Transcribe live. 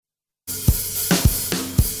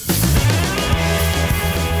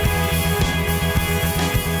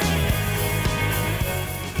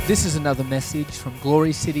This is another message from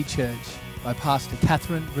Glory City Church by Pastor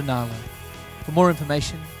Catherine Ranallo. For more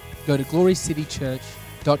information, go to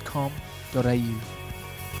glorycitychurch.com.au. You're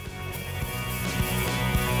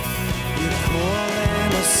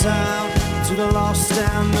calling us out to the lost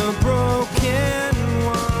and the broken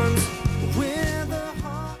ones with the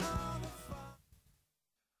heart of the Father.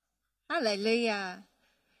 Hallelujah.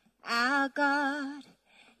 Our God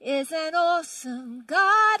is an awesome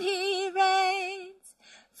God. He reigns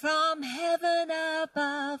from heaven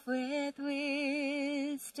above with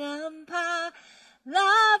wisdom, power,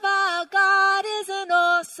 love. Our God is an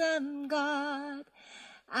awesome God.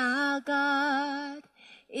 Our God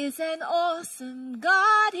is an awesome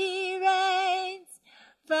God. He reigns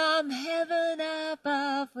from heaven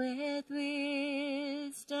above with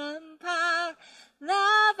wisdom, power,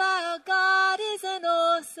 love. Our God is an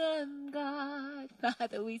awesome God.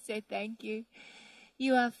 Father, we say thank you.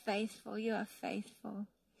 You are faithful. You are faithful.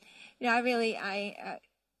 You know, I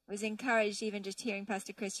was encouraged even just hearing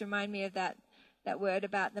Pastor Chris remind me of that word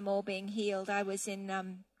about them all being healed. I was in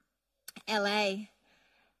LA.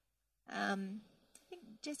 I think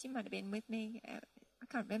Jess, you might have been with me. I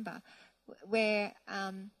can't remember. Where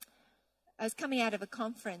I was coming out of a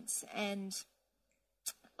conference and,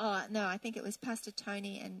 I think it was Pastor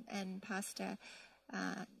Tony and Pastor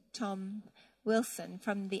Tom Wilson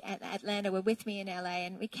from the Atlanta were with me in LA,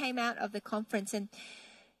 and we came out of the conference, and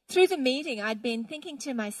through the meeting I'd been thinking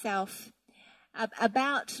to myself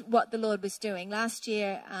about what the Lord was doing. Last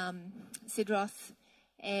year, Sid Roth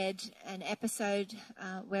aired an episode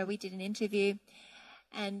where we did an interview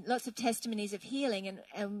and lots of testimonies of healing,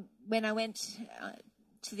 and when I went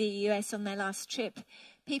to the US on their last trip,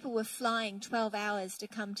 people were flying 12 hours to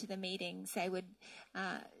come to the meetings. They would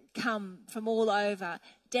come from all over,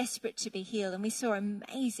 desperate to be healed. And we saw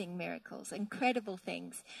amazing miracles, incredible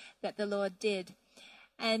things that the Lord did.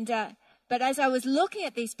 And but as I was looking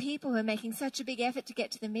at these people who were making such a big effort to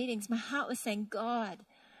get to the meetings, my heart was saying, God,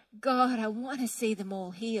 I want to see them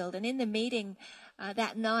all healed. And in the meeting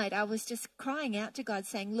that night, I was just crying out to God,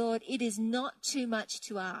 saying, Lord, it is not too much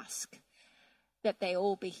to ask that they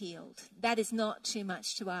all be healed. That is not too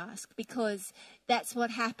much to ask, because that's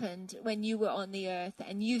what happened when you were on the earth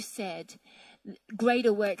and you said,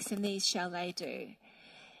 greater works than these shall they do.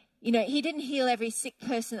 You know, he didn't heal every sick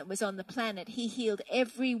person that was on the planet. He healed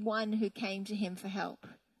everyone who came to him for help.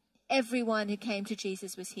 Everyone who came to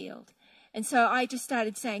Jesus was healed. And so I just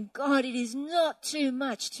started saying, God, it is not too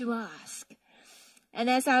much to ask. And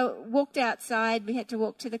as I walked outside, we had to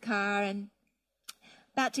walk to the car, and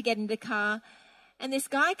about to get in the car, and this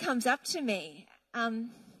guy comes up to me,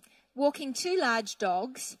 walking two large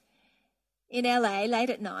dogs in LA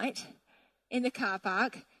late at night in the car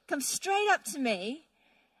park, comes straight up to me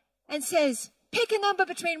and says, pick a number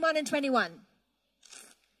between 1 and 21,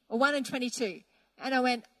 or 1 and 22. And I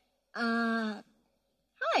went, hi,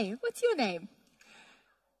 what's your name?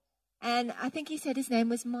 And I think he said his name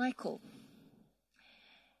was Michael.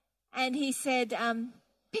 And he said,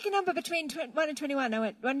 pick a number between 1 and 21. I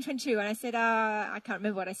went, 1 and 22. And I said, I can't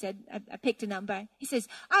remember what I said. I picked a number. He says,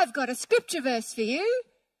 I've got a scripture verse for you.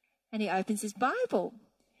 And he opens his Bible.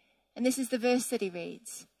 And this is the verse that he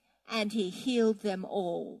reads. And he healed them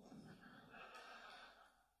all.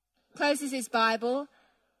 Closes his Bible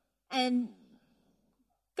and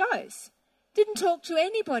goes. Didn't talk to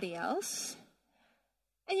anybody else.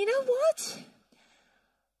 And you know what?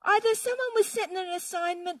 Either someone was sent an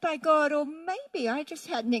assignment by God, or maybe I just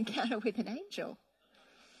had an encounter with an angel.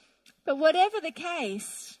 But whatever the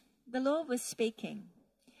case, the Lord was speaking.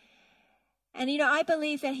 And, you know, I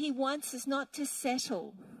believe that he wants us not to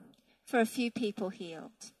settle for a few people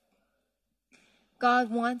healed. God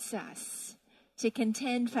wants us to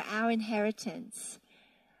contend for our inheritance,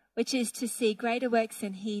 which is to see greater works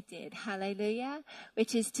than he did. Hallelujah.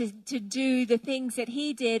 Which is to do the things that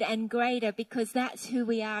he did and greater, because that's who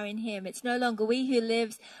we are in him. It's no longer we who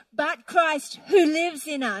lives, but Christ who lives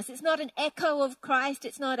in us. It's not an echo of Christ.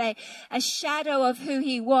 It's not a shadow of who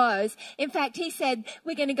he was. In fact, he said,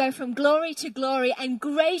 we're going to go from glory to glory, and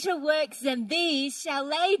greater works than these shall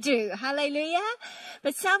they do. Hallelujah.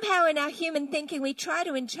 But somehow in our human thinking, we try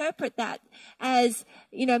to interpret that as,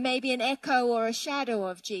 you know, maybe an echo or a shadow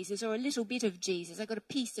of Jesus, or a little bit of Jesus. I got a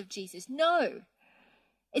piece of Jesus. No,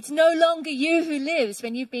 it's no longer you who lives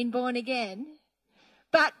when you've been born again,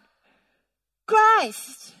 but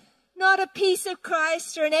Christ. Not a piece of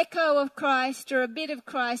Christ or an echo of Christ or a bit of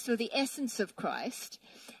Christ or the essence of Christ.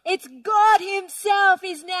 It's God himself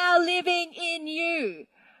is now living in you.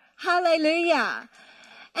 Hallelujah.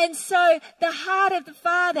 And so the heart of the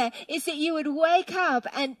Father is that you would wake up,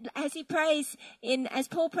 and as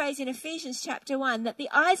Paul prays in Ephesians chapter 1, that the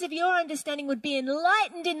eyes of your understanding would be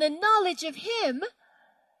enlightened in the knowledge of him.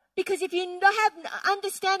 Because if you have an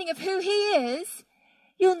understanding of who he is,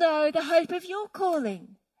 you'll know the hope of your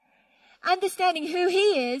calling. Understanding who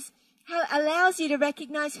he is allows you to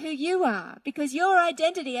recognize who you are, because your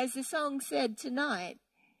identity, as the song said tonight,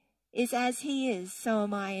 is as he is, so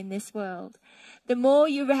am I in this world. The more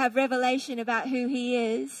you have revelation about who he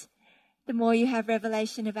is, the more you have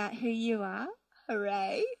revelation about who you are.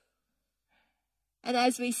 Hooray. And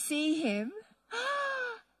as we see him,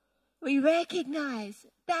 we recognize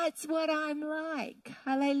that's what I'm like.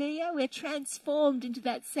 Hallelujah. We're transformed into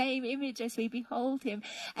that same image as we behold him,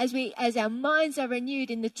 as our minds are renewed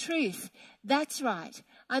in the truth. That's right.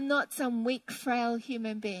 I'm not some weak, frail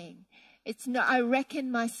human being. I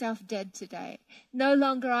reckon myself dead today. No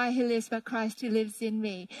longer I who lives, but Christ who lives in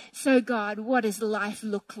me. So God, what does life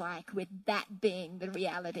look like with that being the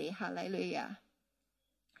reality? Hallelujah.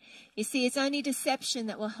 You see, it's only deception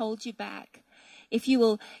that will hold you back. If you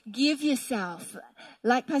will give yourself,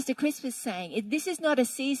 like Pastor Chris was saying, this is not a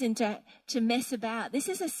season to mess about. This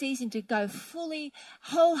is a season to go fully,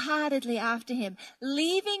 wholeheartedly after him,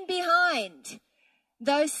 leaving behind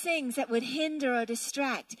those things that would hinder or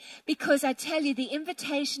distract. Because I tell you, the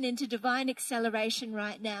invitation into divine acceleration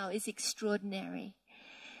right now is extraordinary.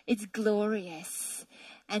 It's glorious.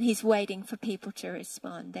 And he's waiting for people to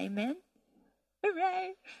respond. Amen?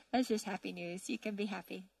 Hooray! That's just happy news. You can be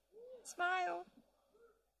happy. Smile.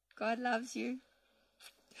 God loves you.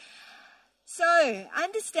 So,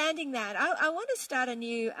 understanding that, I want to start a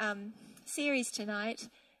new series tonight.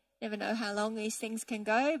 Never know how long these things can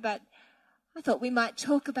go, but I thought we might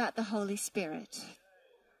talk about the Holy Spirit.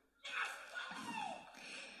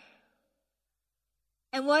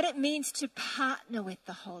 And what it means to partner with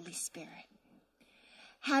the Holy Spirit.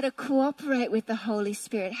 How to cooperate with the Holy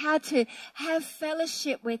Spirit. How to have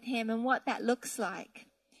fellowship with him and what that looks like.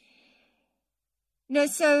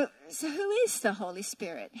 So who is the Holy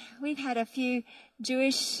Spirit? We've had a few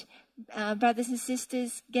Jewish brothers and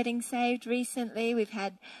sisters getting saved recently. We've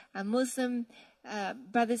had Muslim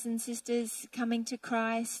brothers and sisters coming to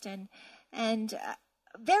Christ, and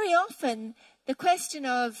very often the question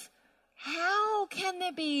of how can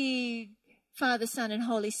there be Father, Son, and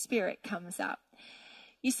Holy Spirit comes up.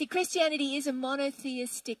 You see, Christianity is a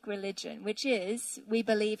monotheistic religion, which is we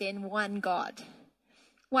believe in one God.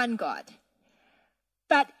 One God.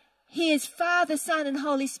 But he is Father, Son, and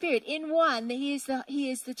Holy Spirit. In one, he is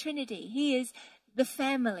the Trinity. He is the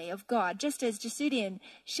family of God. Just as Jesudian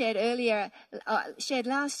shared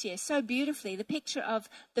last year so beautifully, the picture of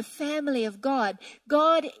the family of God.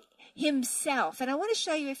 God himself. And I want to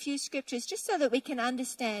show you a few scriptures just so that we can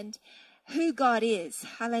understand who God is.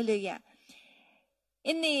 Hallelujah.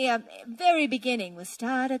 In the very beginning, we'll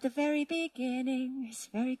start at the very beginning. It's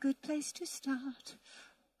a very good place to start.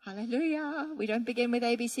 Hallelujah. We don't begin with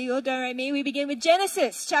ABC or Do Re Mi. We begin with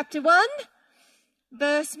Genesis chapter 1,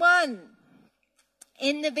 verse 1.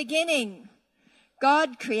 In the beginning,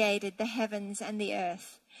 God created the heavens and the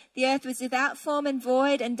earth. The earth was without form and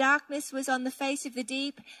void, and darkness was on the face of the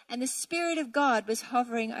deep, and the Spirit of God was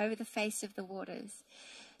hovering over the face of the waters.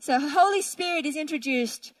 So Holy Spirit is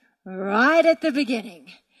introduced right at the beginning.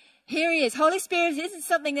 Here he is. Holy Spirit isn't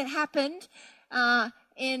something that happened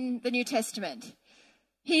in the New Testament.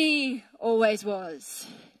 He always was,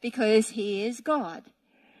 because he is God.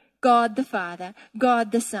 God the Father,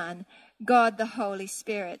 God the Son, God the Holy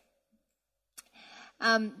Spirit.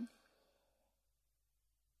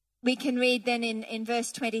 We can read then in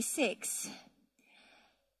verse 26.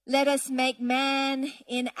 Let us make man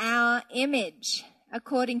in our image,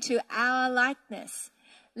 according to our likeness.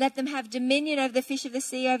 Let them have dominion over the fish of the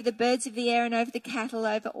sea, over the birds of the air, and over the cattle,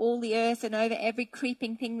 over all the earth, and over every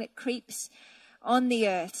creeping thing that creeps on the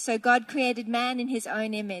earth. So God created man in his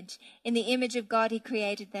own image. In the image of God he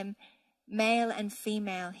created them. Male and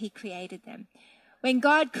female he created them. When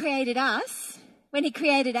God created us, when he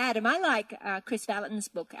created Adam, I like Chris Valentin's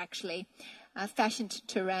book actually, Fashion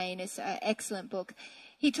to Reign. It's an excellent book.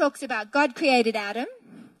 He talks about God created Adam,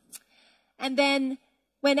 and then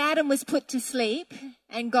when Adam was put to sleep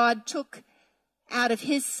and God took out of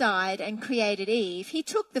his side and created Eve, he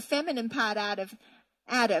took the feminine part out of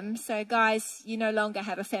Adam. So guys, you no longer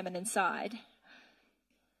have a feminine side.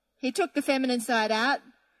 He took the feminine side out,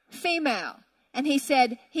 female. And he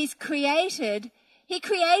said he created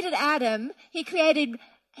Adam, he created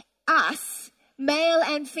us, male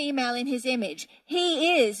and female in his image.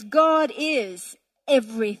 God is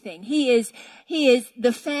everything. He is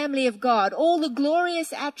the family of God. All the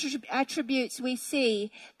glorious attributes we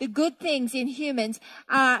see, the good things in humans,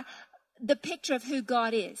 are the picture of who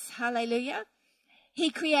God is. Hallelujah. He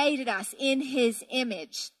created us in his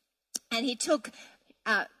image, and he took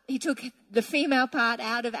the female part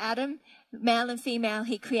out of Adam, male and female.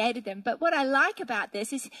 He created them. But what I like about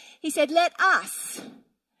this is he said, let us,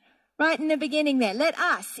 right in the beginning there, let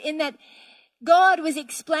us, in that God was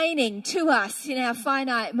explaining to us in our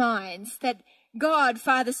finite minds that God,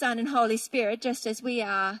 Father, Son, and Holy Spirit, just as we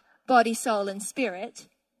are body, soul, and spirit,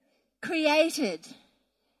 created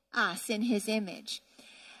us in his image.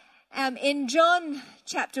 In John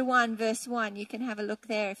chapter 1, verse 1, you can have a look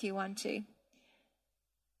there if you want to.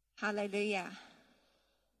 Hallelujah.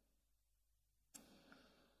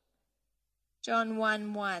 John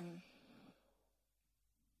 1:1.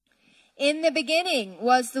 In the beginning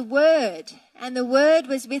was the Word, and the Word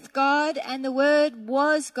was with God, and the Word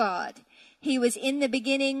was God. He was in the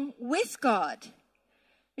beginning with God,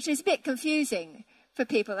 which is a bit confusing for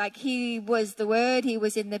people. Like, he was the Word, he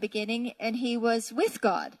was in the beginning, and he was with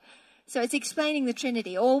God. So it's explaining the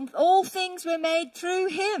Trinity. All things were made through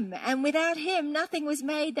him, and without him nothing was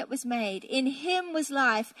made that was made. In him was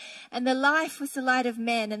life, and the life was the light of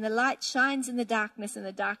men, and the light shines in the darkness, and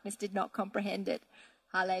the darkness did not comprehend it.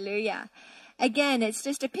 Hallelujah. Again, it's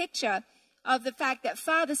just a picture of the fact that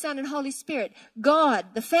Father, Son, and Holy Spirit, God,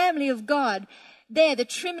 the family of God, there,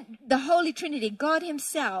 the Holy Trinity, God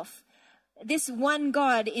himself, this one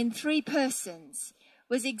God in three persons,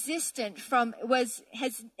 was existent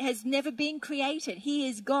has never been created. He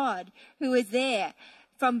is God who is there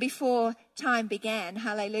from before time began.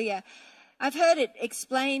 Hallelujah. I've heard it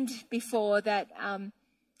explained before that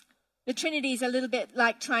the Trinity is a little bit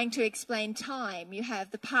like trying to explain time. You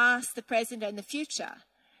have the past, the present, and the future.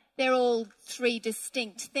 They're all three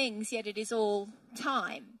distinct things, yet it is all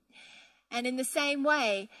time. And in the same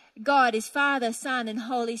way, God is Father, Son, and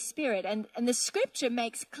Holy Spirit. And the scripture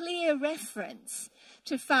makes clear reference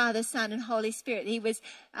to Father, Son, and Holy Spirit. He was,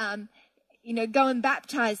 go and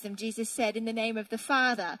baptize them, Jesus said, in the name of the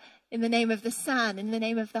Father, in the name of the Son, in the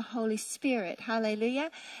name of the Holy Spirit. Hallelujah.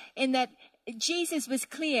 In that Jesus was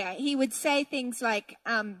clear. He would say things like,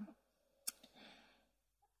 let's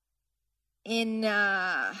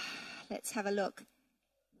have a look.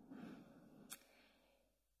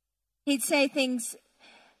 He'd say things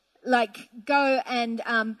like, go and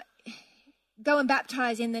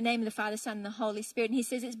baptize in the name of the Father, Son, and the Holy Spirit. And he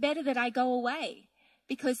says, it's better that I go away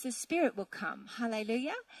because the Spirit will come.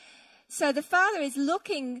 Hallelujah. So the Father is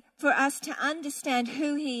looking for us to understand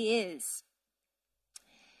who he is.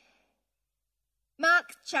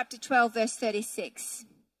 Mark chapter 12, verse 36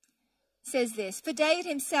 says this, for David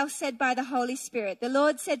himself said by the Holy Spirit, the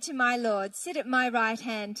Lord said to my Lord, sit at my right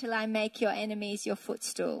hand till I make your enemies your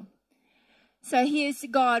footstool. So here's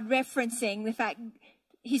God referencing the fact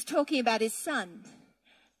he's talking about his son.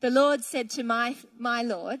 The Lord said to my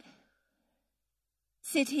Lord,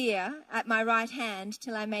 sit here at my right hand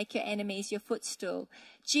till I make your enemies your footstool.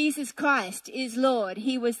 Jesus Christ is Lord.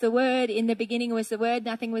 He was the Word. In the beginning was the Word.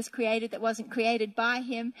 Nothing was created that wasn't created by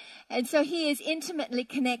him. And so he is intimately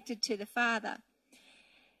connected to the Father.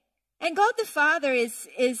 And God the Father is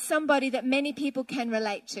somebody that many people can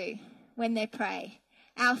relate to when they pray.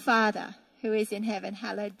 Our Father, who is in heaven,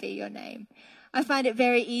 hallowed be your name. I find it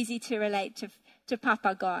very easy to relate to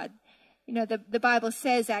Papa God. You know, the Bible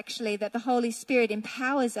says actually that the Holy Spirit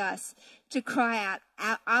empowers us to cry out,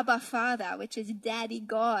 our Abba Father, which is Daddy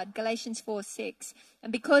God, Galatians 4:6.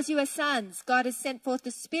 And because you are sons, God has sent forth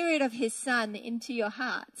the Spirit of his Son into your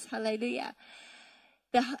hearts. Hallelujah.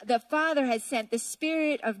 The Father has sent the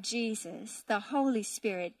Spirit of Jesus, the Holy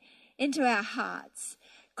Spirit, into our hearts,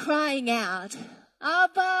 crying out,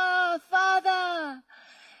 Abba, Father.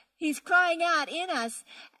 He's crying out in us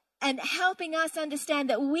and helping us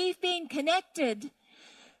understand that we've been connected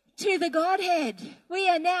to the Godhead. We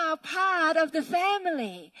are now part of the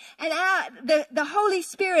family. And the Holy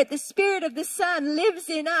Spirit, the Spirit of the Son,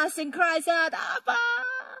 lives in us and cries out, Abba,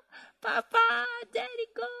 Papa, Daddy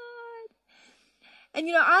God. And,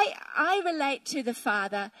 you know, I relate to the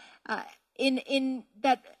Father in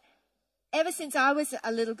that ever since I was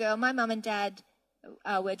a little girl, my mum and dad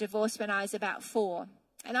were divorced when I was about 4.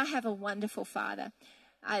 And I have a wonderful father.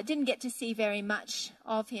 I didn't get to see very much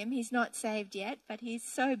of him. He's not saved yet, but he's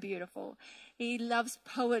so beautiful. He loves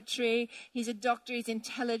poetry. He's a doctor. He's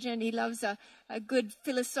intelligent. He loves a good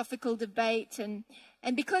philosophical debate. And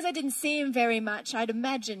because I didn't see him very much, I'd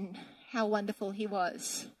imagine how wonderful he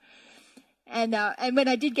was. And when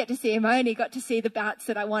I did get to see him, I only got to see the bouts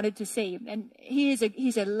that I wanted to see. And he's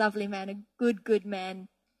a lovely man, a good man.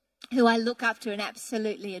 who I look up to and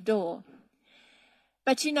absolutely adore.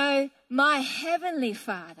 But you know, my Heavenly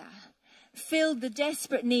Father filled the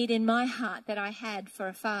desperate need in my heart that I had for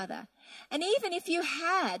a father. And even if you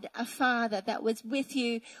had a father that was with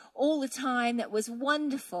you all the time, that was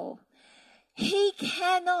wonderful, he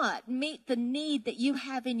cannot meet the need that you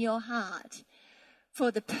have in your heart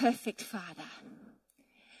for the perfect father.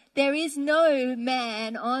 There is no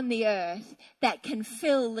man on the earth that can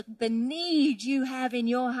fill the need you have in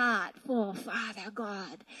your heart for Father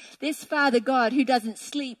God. This Father God who doesn't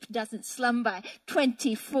sleep, doesn't slumber,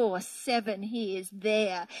 24/7, he is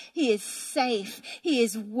there. He is safe. He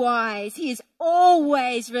is wise. He is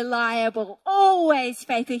always reliable, always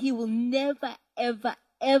faithful. He will never, ever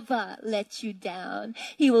let you down.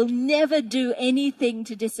 He will never do anything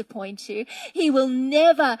to disappoint you. He will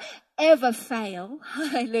never, ever fail.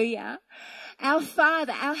 Hallelujah. Our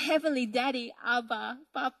Father, our Heavenly Daddy, Abba,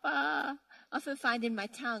 Papa. I often find in my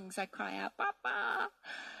tongues I cry out, Papa.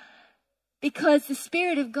 Because the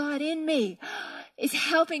Spirit of God in me is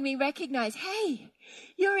helping me recognize, hey,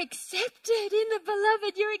 you're accepted in the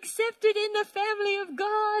beloved. You're accepted in the family of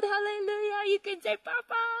God. Hallelujah. You can say,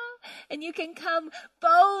 Papa. And you can come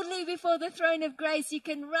boldly before the throne of grace. You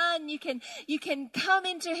can run. You can come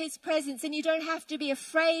into his presence, and you don't have to be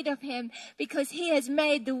afraid of him, because he has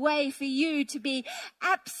made the way for you to be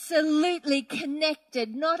absolutely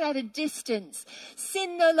connected, not at a distance.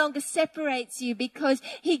 Sin no longer separates you, because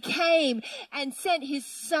he came and sent his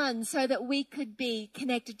Son so that we could be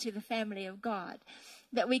connected to the family of God,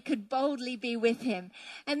 that we could boldly be with him.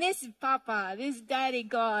 And this Papa, this Daddy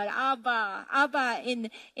God, Abba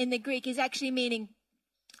in the Greek is actually meaning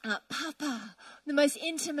Papa, the most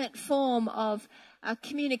intimate form of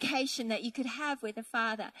communication that you could have with a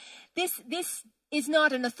father. This is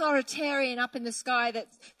not an authoritarian up in the sky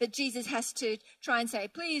that Jesus has to try and say,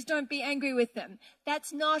 please don't be angry with them.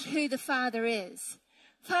 That's not who the Father is.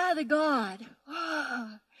 Father God,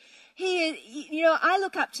 he is, you know, I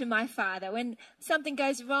look up to my Father. When something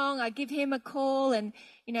goes wrong, I give him a call, and,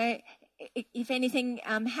 you know, if anything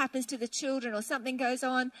happens to the children or something goes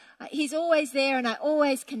on, he's always there, and I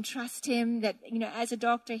always can trust him that, you know, as a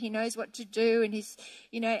doctor, he knows what to do, and he's,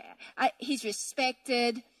 you know, he's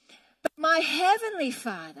respected. But my Heavenly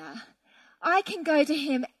Father, I can go to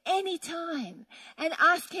him anytime and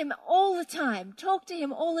ask him all the time, talk to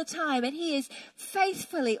him all the time, and he is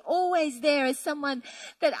faithfully always there as someone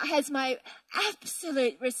that has my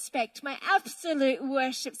absolute respect, my absolute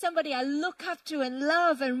worship, somebody I look up to and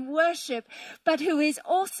love and worship, but who is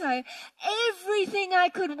also everything I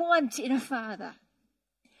could want in a father.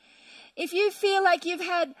 If you feel like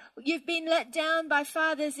you've been let down by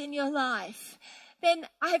fathers in your life, then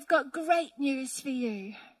I've got great news for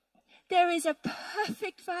you. There is a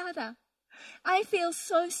perfect Father. I feel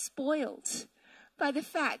so spoiled by the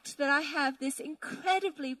fact that I have this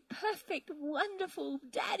incredibly perfect, wonderful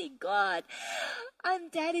Daddy God. I'm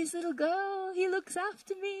Daddy's little girl. He looks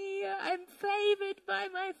after me. I'm favored by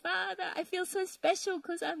my Father. I feel so special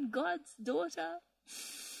because I'm God's daughter.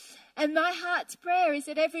 And my heart's prayer is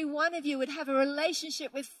that every one of you would have a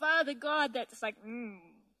relationship with Father God that's like,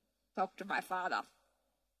 talk to my Father.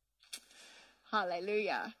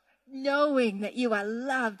 Hallelujah. Knowing that you are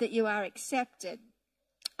loved, that you are accepted.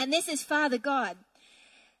 And this is Father God.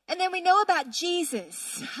 And then we know about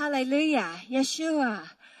Jesus. Hallelujah. Yeshua.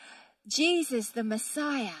 Jesus, the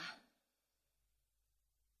Messiah.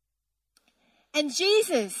 And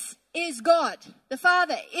Jesus is God. The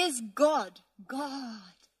Father is God. God.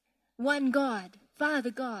 One God.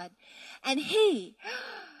 Father God. And he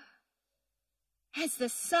has the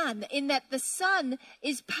Son, in that the Son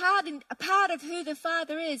is a part of who the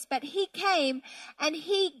Father is, but he came and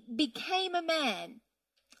he became a man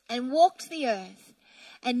and walked the earth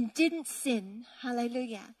and didn't sin,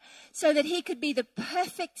 hallelujah, so that he could be the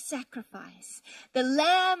perfect sacrifice, the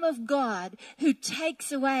Lamb of God who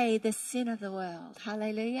takes away the sin of the world,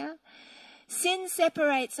 hallelujah. Sin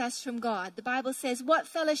separates us from God. The Bible says, what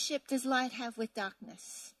fellowship does light have with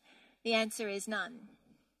darkness? The answer is none.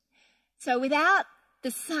 So without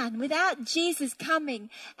the Son, without Jesus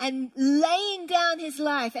coming and laying down his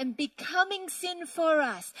life and becoming sin for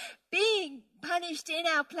us, being punished in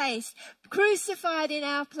our place, crucified in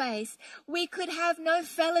our place, we could have no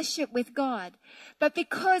fellowship with God. But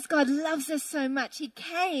because God loves us so much, he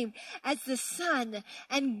came as the Son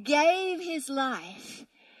and gave his life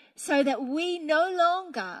so that we no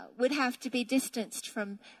longer would have to be distanced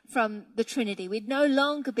from the Trinity. We'd no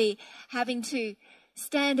longer be having to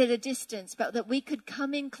stand at a distance, but that we could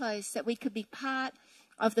come in close, that we could be part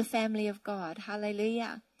of the family of God.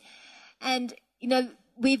 Hallelujah. And, you know,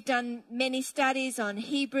 we've done many studies on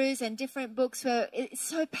Hebrews and different books where it's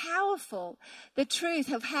so powerful, the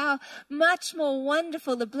truth of how much more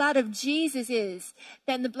wonderful the blood of Jesus is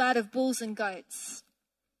than the blood of bulls and goats.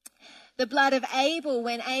 The blood of Abel,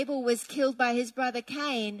 when Abel was killed by his brother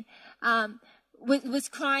Cain, was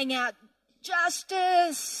crying out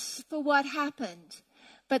justice for what happened.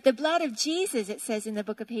 But the blood of Jesus, it says in the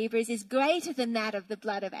book of Hebrews, is greater than that of the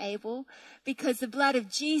blood of Abel, because the blood of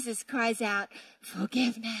Jesus cries out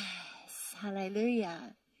forgiveness.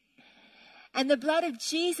 Hallelujah. And the blood of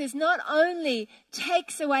Jesus not only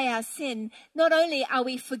takes away our sin, not only are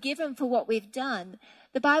we forgiven for what we've done,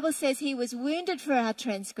 the Bible says he was wounded for our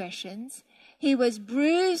transgressions, he was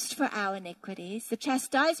bruised for our iniquities, the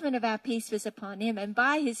chastisement of our peace was upon him, and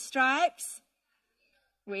by his stripes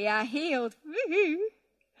we are healed. Woo-hoo.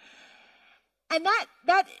 And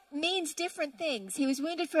that means different things. He was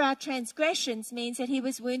wounded for our transgressions means that he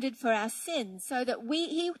was wounded for our sins, so that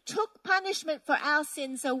he took punishment for our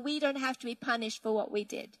sins so we don't have to be punished for what we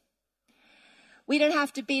did. We don't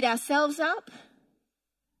have to beat ourselves up.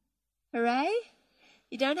 Hooray.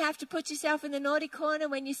 You don't have to put yourself in the naughty corner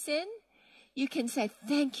when you sin. You can say,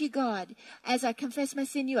 thank you, God. As I confess my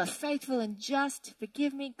sin, you are faithful and just.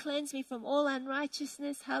 Forgive me, cleanse me from all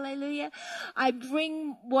unrighteousness. Hallelujah. I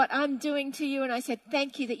bring what I'm doing to you, and I said,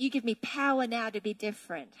 thank you that you give me power now to be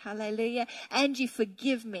different. Hallelujah. And you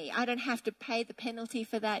forgive me. I don't have to pay the penalty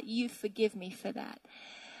for that. You forgive me for that.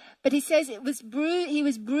 But he says he was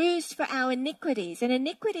bruised for our iniquities. And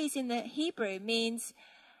iniquities in the Hebrew means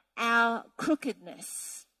our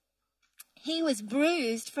crookedness. He was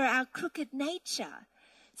bruised for our crooked nature.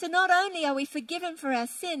 So not only are we forgiven for our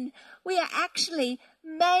sin, we are actually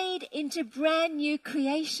made into brand new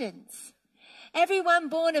creations. Everyone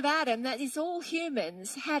born of Adam, that is all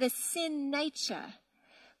humans, had a sin nature.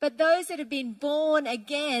 But those that have been born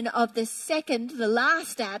again of the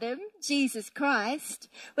last Adam, Jesus Christ,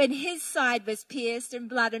 when his side was pierced and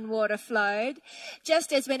blood and water flowed,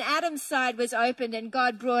 just as when Adam's side was opened and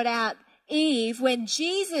God brought out Eve, when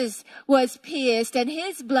Jesus was pierced and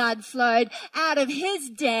his blood flowed, out of his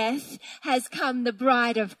death has come the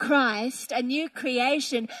bride of Christ, a new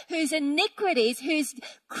creation whose iniquities, whose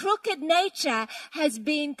crooked nature has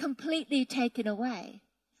been completely taken away.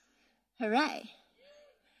 Hooray.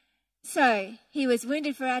 So he was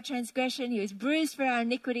wounded for our transgression, he was bruised for our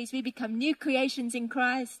iniquities, we become new creations in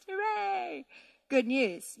Christ. Hooray. Good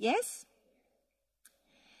news, yes?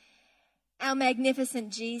 Our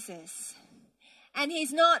magnificent Jesus. And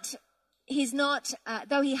he's not,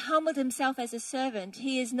 though he humbled himself as a servant,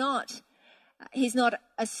 he's not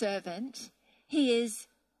a servant. He is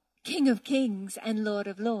King of Kings and Lord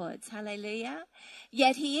of Lords. Hallelujah.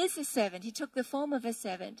 Yet he is a servant. He took the form of a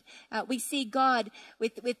servant. We see God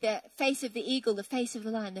with the face of the eagle, the face of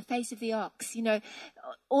the lion, the face of the ox,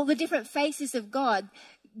 all the different faces of God.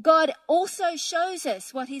 God also shows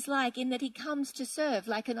us what he's like in that he comes to serve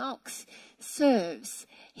like an ox serves.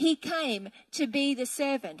 He came to be the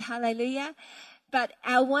servant. Hallelujah. But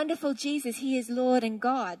our wonderful Jesus, he is Lord and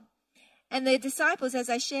God. And the disciples, as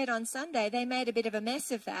I shared on Sunday, they made a bit of a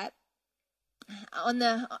mess of that. On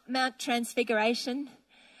the Mount Transfiguration,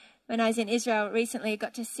 when I was in Israel recently, I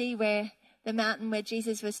got to see the mountain where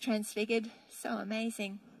Jesus was transfigured. So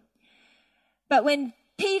amazing. But when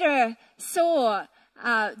Peter saw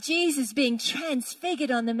Jesus being transfigured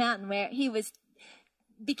on the mountain where he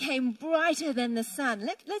became brighter than the sun.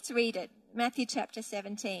 Let's read it. Matthew chapter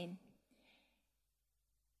 17.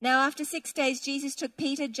 Now after 6 days, Jesus took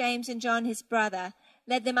Peter, James, and John, his brother,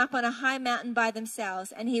 led them up on a high mountain by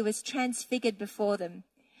themselves, and he was transfigured before them.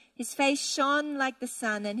 His face shone like the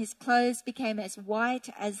sun, and his clothes became as white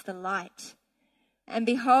as the light. And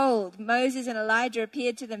behold, Moses and Elijah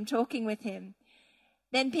appeared to them, talking with him.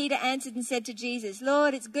 Then Peter answered and said to Jesus,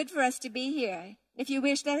 Lord, it's good for us to be here. If you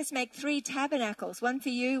wish, let us make 3 tabernacles, one for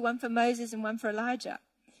you, one for Moses, and one for Elijah.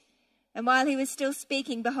 And while he was still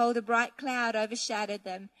speaking, behold, a bright cloud overshadowed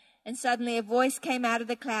them. And suddenly a voice came out of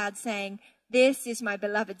the cloud saying, This is my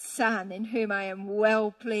beloved Son, in whom I am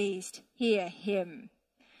well pleased. Hear him.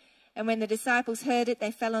 And when the disciples heard it,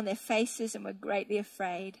 they fell on their faces and were greatly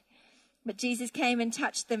afraid. But Jesus came and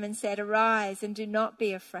touched them and said, Arise and do not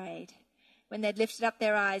be afraid. When they'd lifted up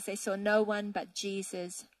their eyes, they saw no one but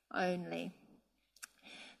Jesus only.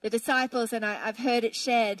 The disciples, and I've heard it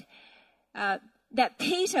shared, that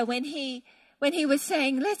Peter, when he was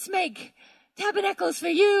saying, let's make tabernacles for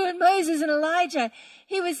you and Moses and Elijah,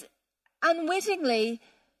 he was unwittingly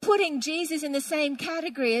putting Jesus in the same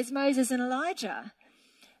category as Moses and Elijah.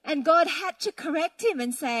 And God had to correct him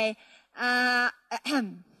and say,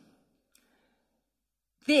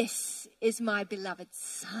 This is my beloved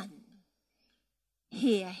Son.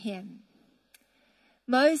 hear him.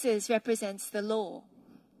 Moses represents the law,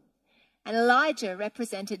 and Elijah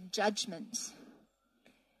represented judgment.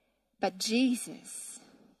 But Jesus,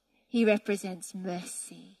 he represents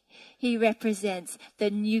mercy. He represents the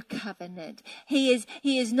new covenant. He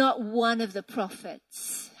is not one of the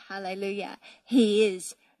prophets. Hallelujah. He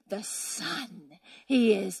is the Son.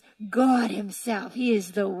 He is God himself. He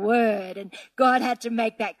is the Word. And God had to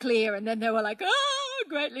make that clear. And then they were like, oh,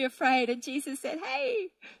 greatly afraid. And Jesus said, hey,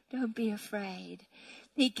 don't be afraid.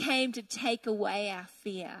 He came to take away our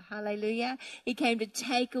fear. Hallelujah. He came to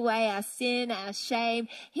take away our sin, our shame.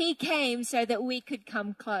 He came so that we could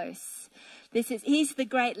come close. He's the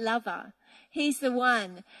great lover. He's the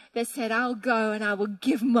one that said, I'll go and I will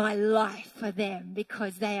give my life for them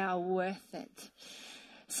because they are worth it.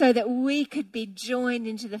 So that we could be joined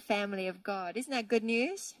into the family of God. Isn't that good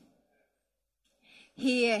news?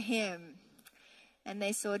 Hear him. And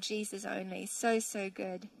they saw Jesus only. So, so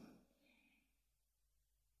good.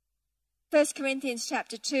 1 Corinthians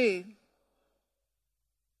chapter 2.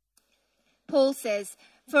 Paul says,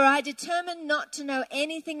 for I determined not to know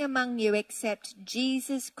anything among you except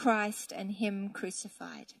Jesus Christ and him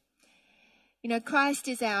crucified. You know, Christ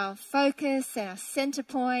is our focus, our center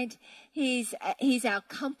point. He's our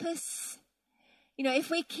compass. You know, if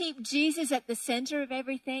we keep Jesus at the center of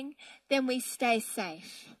everything, then we stay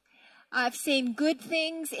safe. I've seen good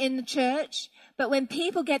things in the church, but when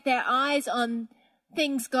people get their eyes on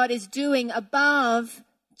things God is doing above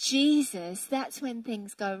Jesus, that's when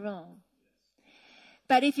things go wrong.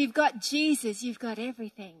 But if you've got Jesus, you've got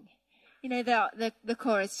everything. You know, the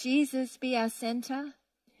chorus, Jesus be our center.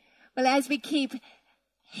 Well, as we keep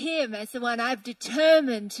him as the one, I've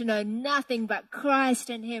determined to know nothing but Christ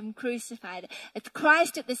and him crucified. It's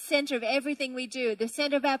Christ at the center of everything we do, the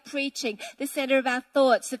center of our preaching, the center of our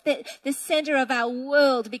thoughts, the center of our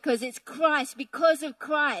world, because it's Christ, because of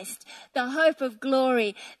Christ, the hope of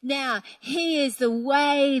glory. Now, he is the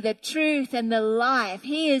way, the truth, and the life.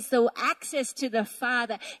 He is the access to the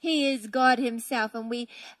Father. He is God himself, and we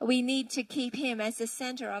need to keep him as the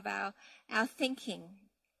center of our thinking.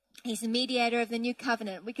 He's the mediator of the new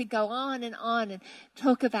covenant. We could go on and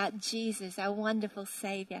talk about Jesus, our wonderful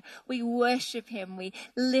Savior. We worship him. We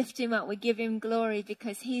lift him up. We give him glory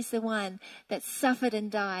because he's the one that suffered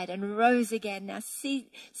and died and rose again. Now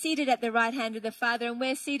seated at the right hand of the Father, and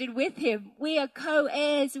we're seated with him. We are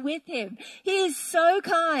co-heirs with him. He is so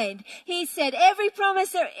kind. He said, every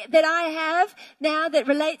promise that I have now that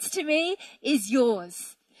relates to me is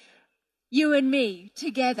yours. You and me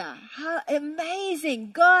together. How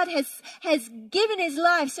amazing. God has given his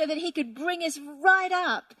life so that he could bring us right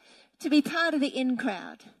up to be part of the in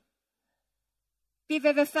crowd. If you've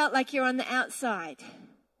ever felt like you're on the outside,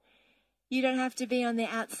 you don't have to be on the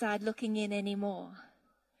outside looking in anymore.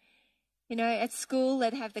 You know, at school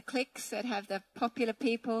they'd have the cliques, they'd have the popular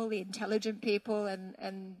people, the intelligent people,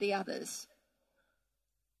 and the others.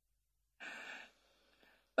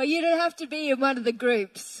 But you don't have to be in one of the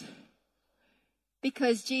groups.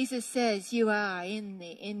 Because Jesus says you are in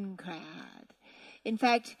the in crowd. In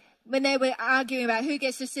fact, when they were arguing about who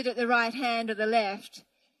gets to sit at the right hand or the left,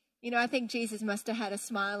 you know, I think Jesus must have had a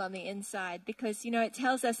smile on the inside. Because, you know, it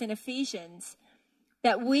tells us in Ephesians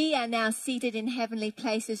that we are now seated in heavenly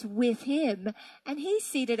places with him. And he's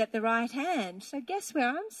seated at the right hand. So guess where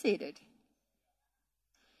I'm seated?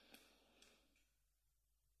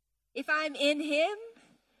 If I'm in him,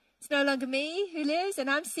 it's no longer me who lives, and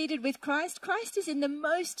I'm seated with Christ. Christ is in the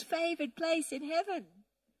most favored place in heaven.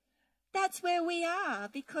 That's where we are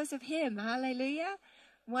because of him. Hallelujah.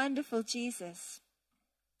 Wonderful Jesus.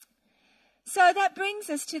 So that brings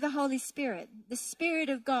us to the Holy Spirit, the Spirit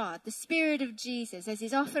of God, the Spirit of Jesus, as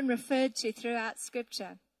he's often referred to throughout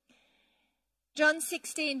Scripture. John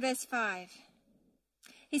 16, verse 5.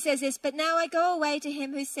 He says this, but now I go away to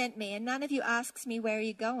him who sent me, and none of you asks me, where are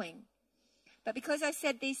you going? But because I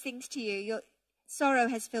said these things to you, your sorrow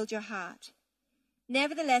has filled your heart.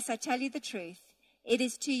 Nevertheless, I tell you the truth. It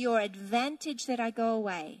is to your advantage that I go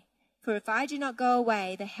away. For if I do not go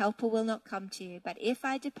away, the Helper will not come to you. But if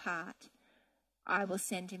I depart, I will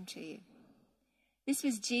send him to you. This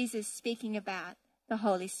was Jesus speaking about the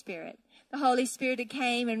Holy Spirit. The Holy Spirit who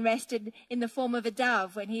came and rested in the form of a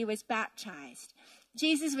dove when he was baptized.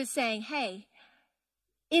 Jesus was saying, hey,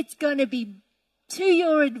 it's going to be to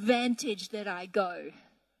your advantage that I go.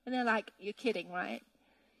 And they're like, you're kidding, right?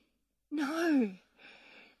 No,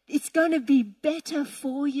 it's going to be better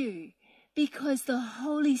for you because the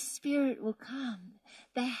Holy Spirit will come.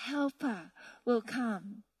 The Helper will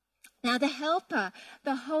come. Now, the Helper,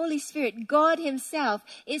 the Holy Spirit, God himself,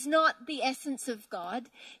 is not the essence of God.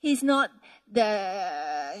 He's not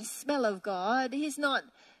the smell of God. He's not,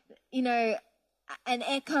 an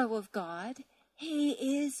echo of God. He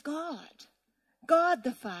is God. God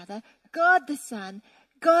the Father, God the Son,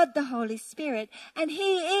 God the Holy Spirit. And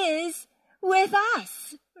he is with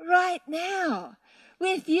us right now,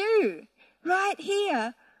 with you, right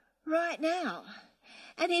here, right now.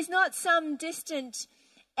 And he's not some distant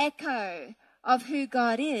echo of who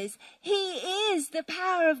God is. He is the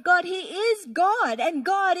power of God. He is God, and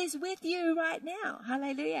God is with you right now.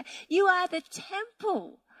 Hallelujah. You are the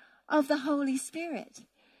temple of the Holy Spirit,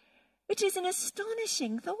 which is an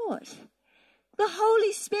astonishing thought. The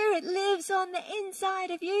Holy Spirit lives on the inside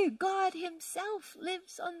of you. God himself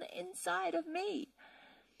lives on the inside of me.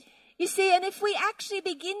 You see, and if we actually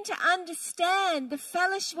begin to understand the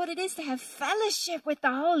fellowship, what it is to have fellowship with the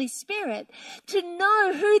Holy Spirit, to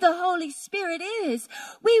know who the Holy Spirit is,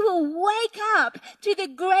 we will wake up to the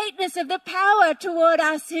greatness of the power toward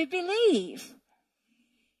us who believe.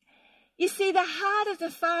 You see, the heart of the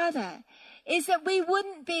Father is that we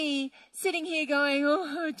wouldn't be sitting here going,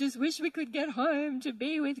 oh, I just wish we could get home to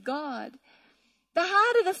be with God. The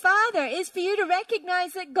heart of the Father is for you to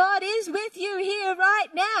recognize that God is with you here right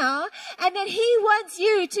now, and that he wants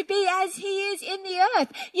you to be as he is in the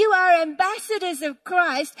earth. You are ambassadors of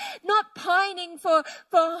Christ, not pining for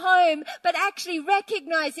home, but actually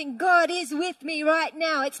recognizing God is with me right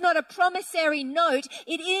now. It's not a promissory note.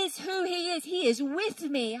 It is who he is. He is with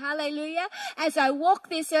me. Hallelujah. As I walk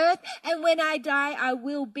this earth, and when I die, I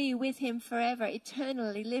will be with him forever,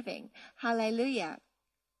 eternally living. Hallelujah.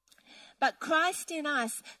 But Christ in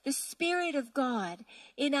us, the Spirit of God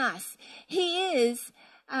in us, he is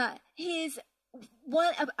a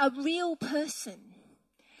real person.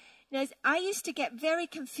 I used to get very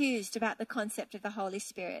confused about the concept of the Holy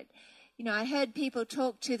Spirit. I heard people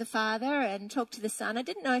talk to the Father and talk to the Son. I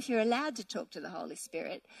didn't know if you're allowed to talk to the Holy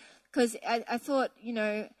Spirit, because I thought,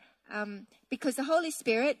 because the Holy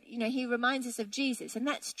Spirit, he reminds us of Jesus, and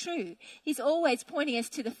that's true. He's always pointing us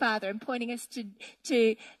to the Father and pointing us to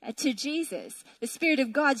Jesus. The Spirit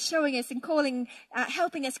of God showing us and calling,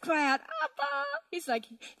 helping us cry out, Abba. He's like,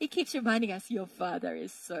 he keeps reminding us, your Father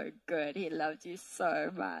is so good. He loves you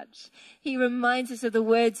so much. He reminds us of the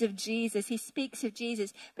words of Jesus. He speaks of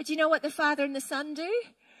Jesus. But you know what the Father and the Son do?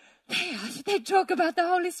 They talk about the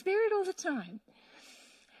Holy Spirit all the time.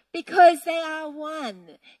 Because they are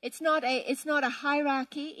one. It's not a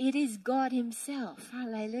hierarchy. It is God himself.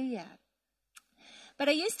 Hallelujah. But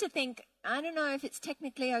I used to think, I don't know if it's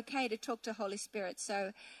technically okay to talk to Holy Spirit.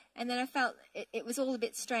 And then I felt it was all a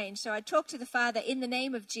bit strange. So I talked to the Father in the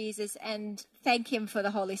name of Jesus and thank him for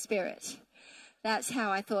the Holy Spirit. That's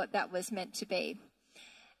how I thought that was meant to be.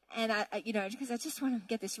 And because I just want to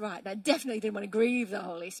get this right. And I definitely didn't want to grieve the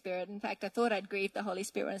Holy Spirit. In fact, I thought I'd grieved the Holy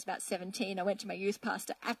Spirit when I was about 17. I went to my youth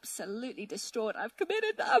pastor absolutely distraught. I've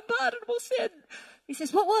committed the unpardonable sin. He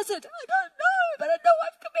says, what was it? I don't know, but I know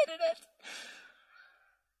I've committed it.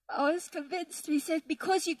 I was convinced. He said,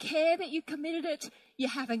 because you care that you committed it, you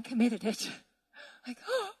haven't committed it. Like,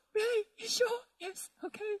 oh, really? You sure? Yes.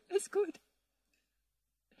 Okay, that's good.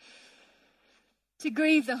 To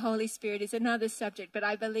grieve the Holy Spirit is another subject, but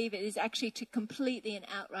I believe it is actually to completely and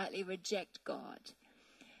outrightly reject God.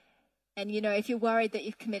 And, if you're worried that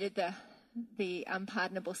you've committed the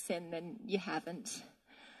unpardonable sin, then you haven't.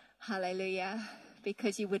 Hallelujah.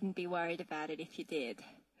 Because you wouldn't be worried about it if you did.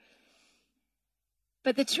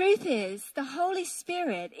 But the truth is, the Holy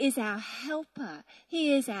Spirit is our helper.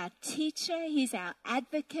 He is our teacher. He's our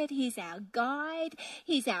advocate. He's our guide.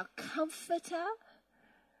 He's our comforter.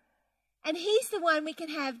 And he's the one we can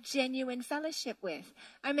have genuine fellowship with.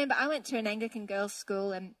 I remember I went to an Anglican girls'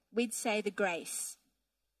 school and we'd say the grace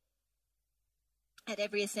at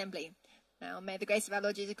every assembly. Now, may the grace of our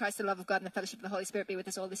Lord Jesus Christ, the love of God, and the fellowship of the Holy Spirit be with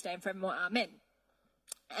us all this day and forevermore. Amen.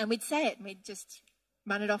 And we'd say it and we'd just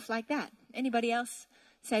run it off like that. Anybody else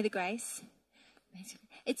say the grace?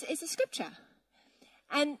 It's a scripture.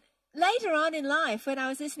 And later on in life, when I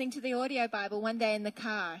was listening to the audio Bible one day in the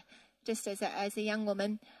car, just as a young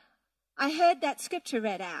woman, I heard that scripture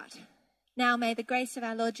read out. Now may the grace of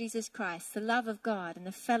our Lord Jesus Christ, the love of God, and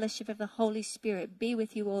the fellowship of the Holy Spirit be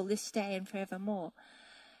with you all this day and forevermore.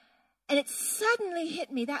 And it suddenly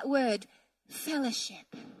hit me, that word,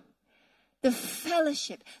 fellowship. The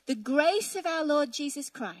fellowship, the grace of our Lord Jesus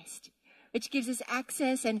Christ, which gives us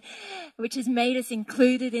access and which has made us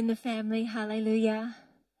included in the family. Hallelujah.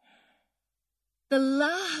 The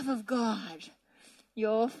love of God,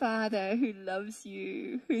 Your Father who loves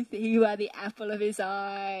you, you are the apple of his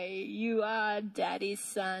eye. You are Daddy's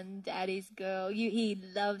son, Daddy's girl. He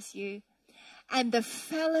loves you. And the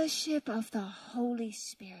fellowship of the Holy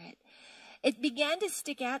Spirit. It began to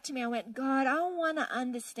stick out to me. I went, God, I want to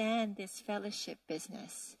understand this fellowship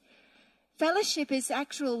business. Fellowship is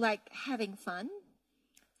actual like having fun,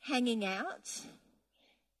 hanging out.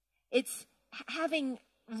 It's having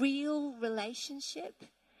real relationship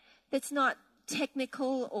that's not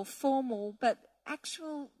technical or formal, but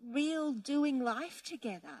actual real doing life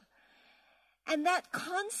together. And that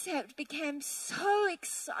concept became so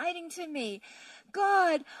exciting to me.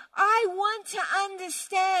 God, I want to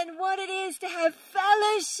understand what it is to have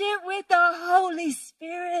fellowship with the Holy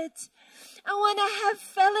Spirit. I want to have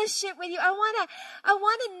fellowship with you. I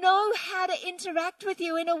want to know how to interact with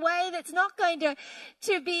you in a way that's not going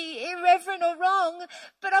to be irreverent or wrong,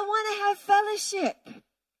 but I want to have fellowship.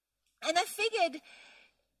 And I figured,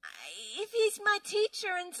 if he's my teacher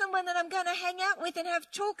and someone that I'm going to hang out with and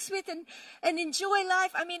have talks with and enjoy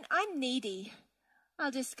life, I mean, I'm needy. I'll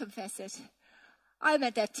just confess it. I'm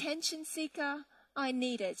an attention seeker. I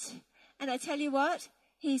need it. And I tell you what,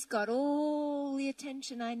 he's got all the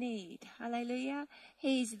attention I need. Hallelujah.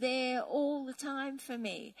 He's there all the time for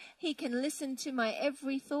me. He can listen to my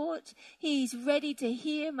every thought. He's ready to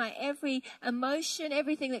hear my every emotion,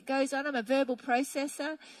 everything that goes on. I'm a verbal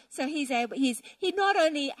processor. So he's not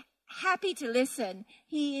only happy to listen,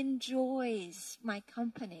 he enjoys my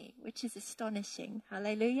company, which is astonishing.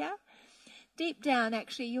 Hallelujah. Deep down,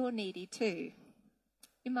 actually, you're needy too.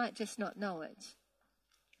 You might just not know it.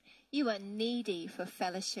 You are needy for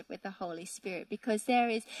fellowship with the Holy Spirit because there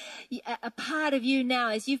is a part of you now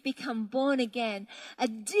as you've become born again, a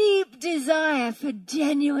deep desire for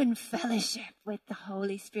genuine fellowship with the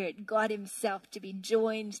Holy Spirit, God himself, to be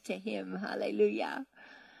joined to him. Hallelujah.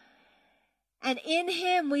 And in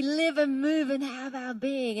him we live and move and have our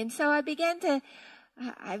being. And so I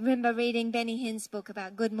remember reading Benny Hinn's book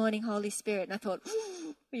about Good Morning Holy Spirit, and I thought,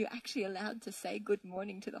 are you actually allowed to say good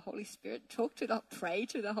morning to the Holy Spirit? Pray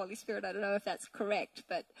to the Holy Spirit. I don't know if that's correct,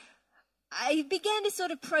 but I began to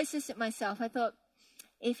sort of process it myself. I thought,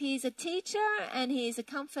 if he's a teacher and he's a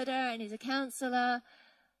comforter and he's a counselor,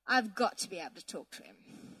 I've got to be able to talk to him.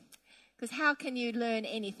 Because how can you learn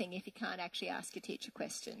anything if you can't actually ask your teacher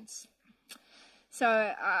questions?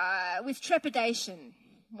 So with trepidation,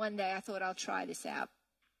 one day I thought I'll try this out.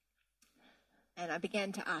 And I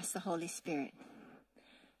began to ask the Holy Spirit.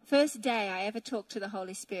 First day I ever talked to the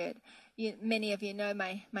Holy Spirit. Many of you know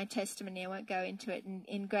my testimony. I won't go into it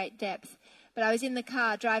in great depth. But I was in the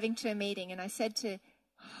car driving to a meeting and I said to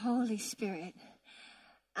Holy Spirit,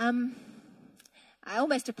 I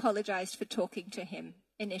almost apologized for talking to him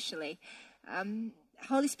initially.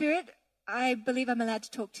 Holy Spirit, I believe I'm allowed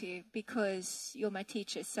to talk to you because you're my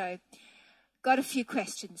teacher. So got a few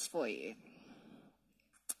questions for you.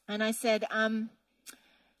 And I said, can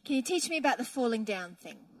you teach me about the falling down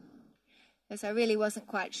thing? Because I really wasn't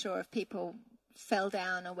quite sure if people fell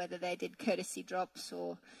down or whether they did courtesy drops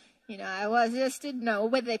or, I just didn't know, or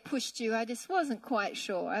whether they pushed you. I just wasn't quite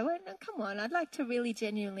sure. I went, oh, come on, I'd like to really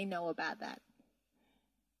genuinely know about that.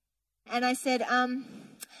 And I said,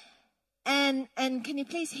 and can you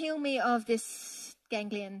please heal me of this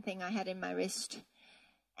ganglion thing I had in my wrist?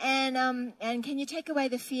 And can you take away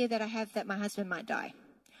the fear that I have that my husband might die?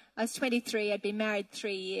 I was 23, I'd been married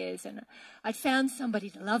 3 years, and I'd found somebody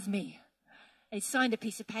to love me. He'd signed a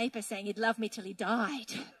piece of paper saying he'd love me till he died.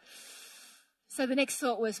 So the next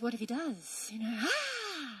thought was, what if he does? And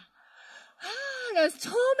I was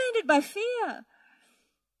tormented by fear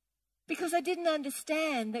because I didn't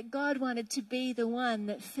understand that God wanted to be the one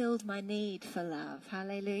that filled my need for love.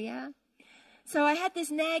 Hallelujah. So I had this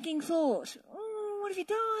nagging thought, what if he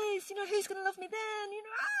dies? Who's going to love me then?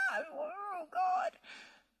 Oh, God.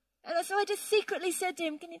 And so I just secretly said to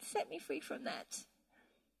him, can you set me free from that?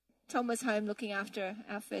 Tom was home looking after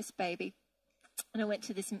our first baby. And I went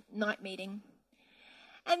to this night meeting.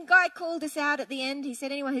 And Guy called us out at the end. He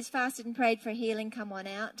said, anyone who's fasted and prayed for healing, come on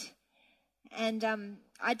out. And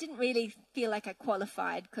I didn't really feel like I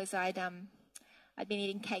qualified because I'd been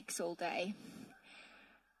eating cakes all day.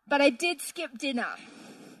 But I did skip dinner.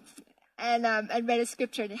 And read a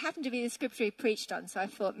scripture. And it happened to be the scripture he preached on. So I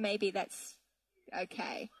thought maybe that's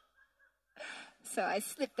okay. So I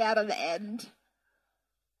slipped out on the end.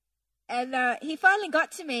 And he finally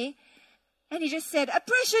got to me, and he just said,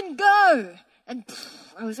 oppression, go! And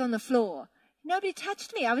I was on the floor. Nobody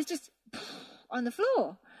touched me. I was just on the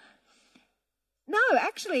floor. No,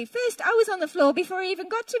 actually, first I was on the floor before he even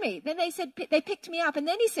got to me. Then they picked me up, and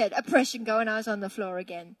then he said, oppression, go, and I was on the floor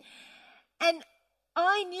again. And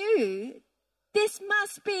I knew this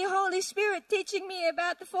must be Holy Spirit teaching me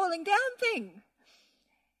about the falling down thing.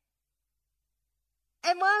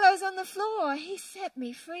 And while I was on the floor, he set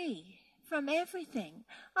me free from everything.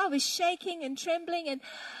 I was shaking and trembling, and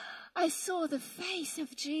I saw the face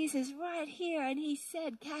of Jesus right here, and he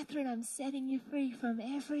said, Catherine, I'm setting you free from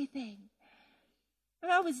everything.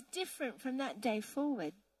 And I was different from that day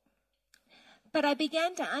forward. But I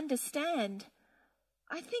began to understand,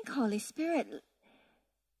 I think Holy Spirit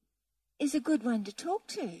is a good one to talk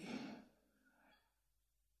to.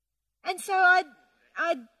 And so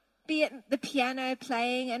I'd be at the piano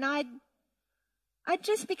playing, and I'd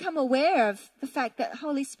just become aware of the fact that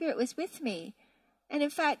Holy Spirit was with me. And in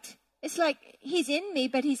fact, it's like he's in me,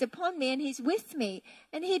 but he's upon me, and he's with me.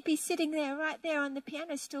 And he'd be sitting there, right there on the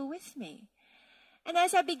piano stool with me. And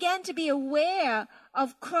as I began to be aware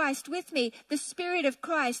of Christ with me, the Spirit of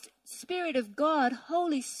Christ, Spirit of God,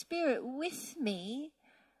 Holy Spirit with me,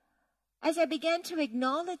 as I began to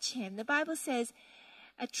acknowledge him, the Bible says,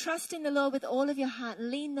 trust in the Lord with all of your heart,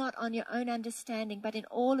 lean not on your own understanding, but in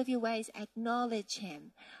all of your ways acknowledge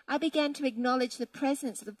him. I began to acknowledge the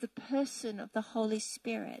presence of the person of the Holy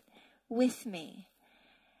Spirit with me.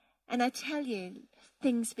 And I tell you,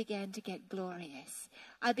 things began to get glorious.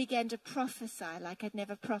 I began to prophesy like I'd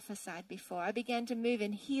never prophesied before. I began to move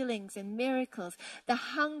in healings and miracles. The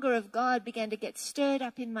hunger of God began to get stirred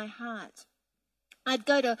up in my heart. I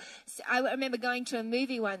remember going to a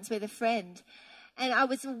movie once with a friend, and I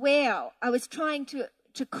was aware, I was trying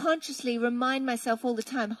to consciously remind myself all the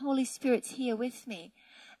time, Holy Spirit's here with me.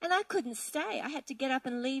 And I couldn't stay. I had to get up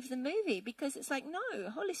and leave the movie because it's like, no,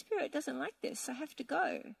 Holy Spirit doesn't like this. I have to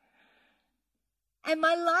go. And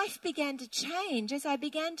my life began to change as I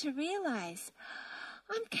began to realize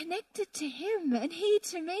I'm connected to him and he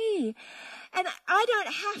to me. And I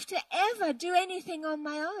don't have to ever do anything on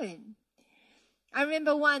my own. I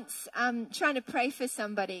remember once trying to pray for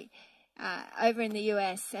somebody over in the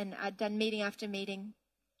US, and I'd done meeting after meeting.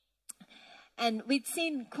 And we'd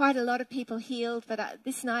seen quite a lot of people healed, but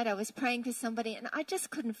this night I was praying for somebody, and I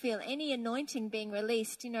just couldn't feel any anointing being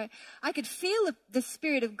released. You know, I could feel the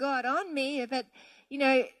Spirit of God on me, but, you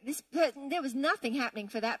know, there was nothing happening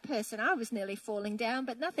for that person. I was nearly falling down,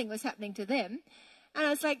 but nothing was happening to them. And I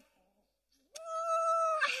was like,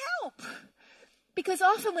 help! Because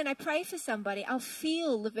often when I pray for somebody, I'll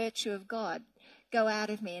feel the virtue of God go out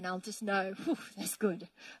of me, and I'll just know, that's good.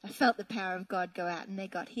 I felt the power of God go out, and they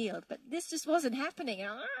got healed. But this just wasn't happening,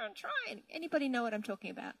 and I'm trying. Anybody know what I'm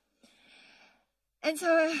talking about? And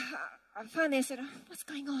so I finally said, what's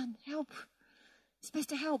going on? Help. You're supposed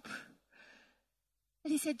to help.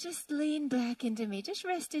 And he said, just lean back into me. Just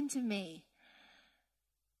rest into me.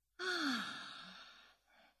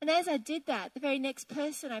 And as I did that, the very next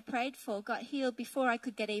person I prayed for got healed before I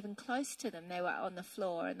could get even close to them. They were on the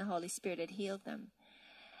floor, and the Holy Spirit had healed them.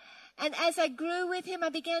 And as I grew with him, I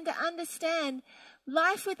began to understand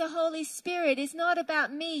life with the Holy Spirit is not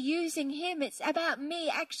about me using him. It's about me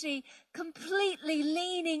actually completely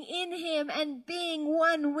leaning in him and being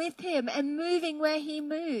one with him and moving where he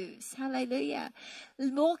moves. Hallelujah.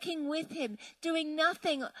 Walking with him, doing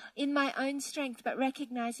nothing in my own strength, but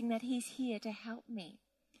recognizing that he's here to help me.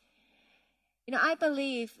 You know, I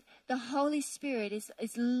believe the Holy Spirit is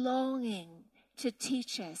longing to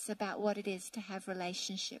teach us about what it is to have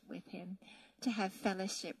relationship with him, to have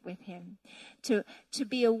fellowship with him, to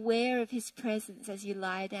be aware of his presence as you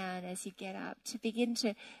lie down, as you get up, to begin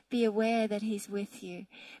to be aware that he's with you.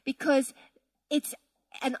 Because it's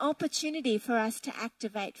an opportunity for us to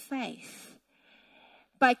activate faith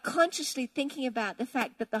by consciously thinking about the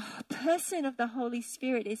fact that the person of the Holy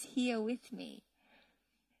Spirit is here with me.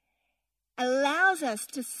 Allows us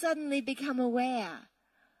to suddenly become aware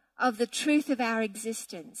of the truth of our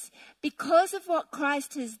existence. Because of what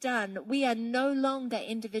Christ has done, we are no longer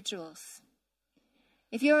individuals.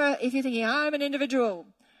 If you're thinking, I'm an individual,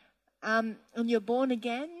 and you're born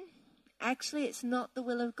again, actually it's not the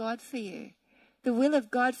will of God for you. The will of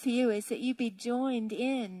God for you is that you be joined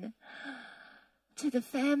in to the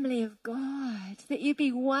family of God, that you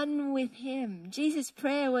be one with him. Jesus'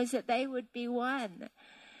 prayer was that they would be one.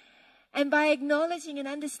 And by acknowledging and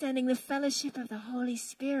understanding the fellowship of the Holy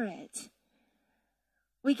Spirit,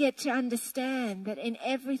 we get to understand that in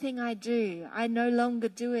everything I do, I no longer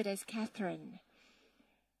do it as Catherine,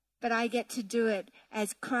 but I get to do it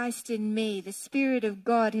as Christ in me, the Spirit of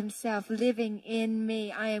God himself living in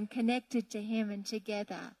me. I am connected to him, and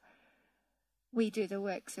together we do the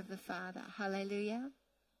works of the Father. Hallelujah.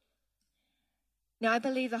 Now, I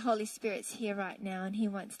believe the Holy Spirit's here right now, and he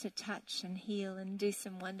wants to touch and heal and do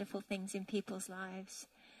some wonderful things in people's lives.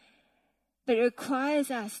 But it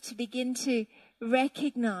requires us to begin to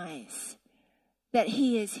recognize that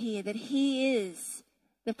he is here, that he is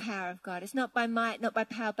the power of God. It's not by might, not by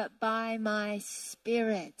power, but by my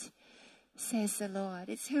Spirit, says the Lord.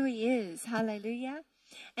 It's who he is. Hallelujah.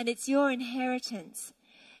 And it's your inheritance.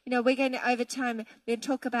 You know, we're going to, over time, we're going to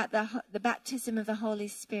talk about the baptism of the Holy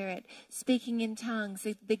Spirit, speaking in tongues,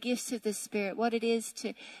 the gifts of the Spirit, what it is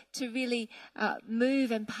to really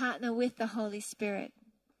move and partner with the Holy Spirit.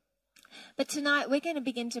 But tonight, we're going to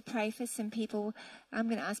begin to pray for some people. I'm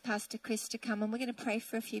going to ask Pastor Chris to come, and we're going to pray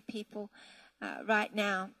for a few people right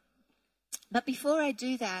now. But before I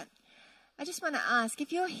do that, I just want to ask,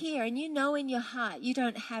 if you're here and you know in your heart you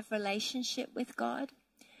don't have relationship with God,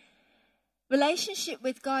 relationship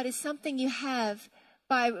with God is something you have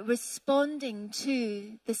by responding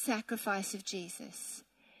to the sacrifice of Jesus.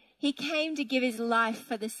 He came to give his life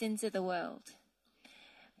for the sins of the world.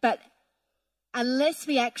 But unless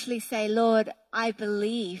we actually say, Lord, I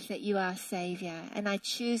believe that you are Savior, and I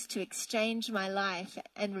choose to exchange my life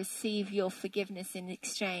and receive your forgiveness in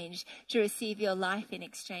exchange, to receive your life in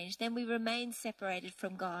exchange, then we remain separated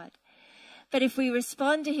from God. But if we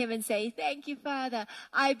respond to him and say, thank you, Father,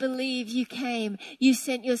 I believe you came. You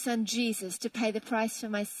sent your son Jesus to pay the price for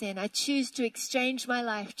my sin. I choose to exchange my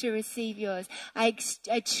life to receive yours. I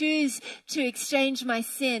choose to exchange my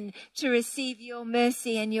sin to receive your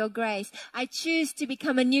mercy and your grace. I choose to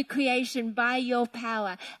become a new creation by your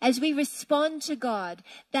power. As we respond to God,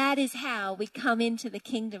 that is how we come into the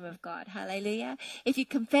kingdom of God. Hallelujah. If you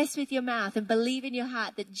confess with your mouth and believe in your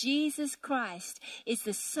heart that Jesus Christ is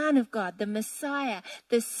the Son of God, the Messiah,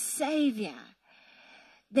 the Savior,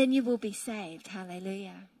 then you will be saved.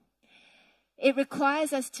 Hallelujah. It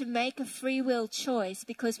requires us to make a free will choice,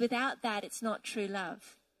 because without that, it's not true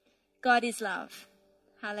love. God is love.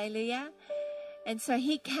 Hallelujah. And so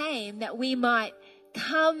he came that we might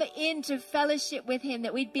come into fellowship with him,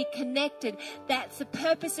 that we'd be connected. That's the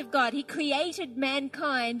purpose of God. He created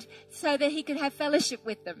mankind so that he could have fellowship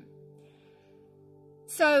with them.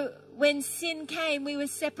 So when sin came, we were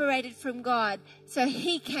separated from God. So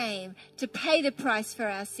he came to pay the price for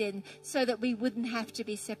our sin so that we wouldn't have to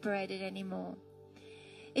be separated anymore.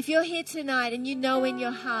 If you're here tonight and you know in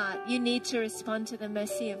your heart you need to respond to the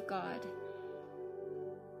mercy of God,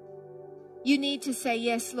 you need to say,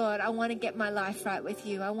 yes, Lord, I want to get my life right with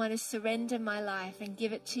you. I want to surrender my life and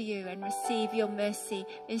give it to you and receive your mercy,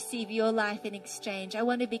 receive your life in exchange. I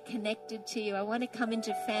want to be connected to you. I want to come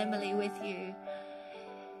into family with you.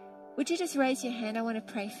 Would you just raise your hand? I want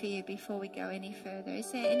to pray for you before we go any further.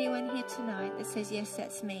 Is there anyone here tonight that says, yes,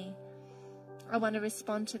 that's me? I want to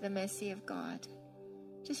respond to the mercy of God.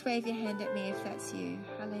 Just wave your hand at me if that's you.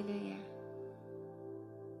 Hallelujah.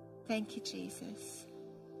 Thank you, Jesus.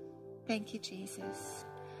 Thank you, Jesus.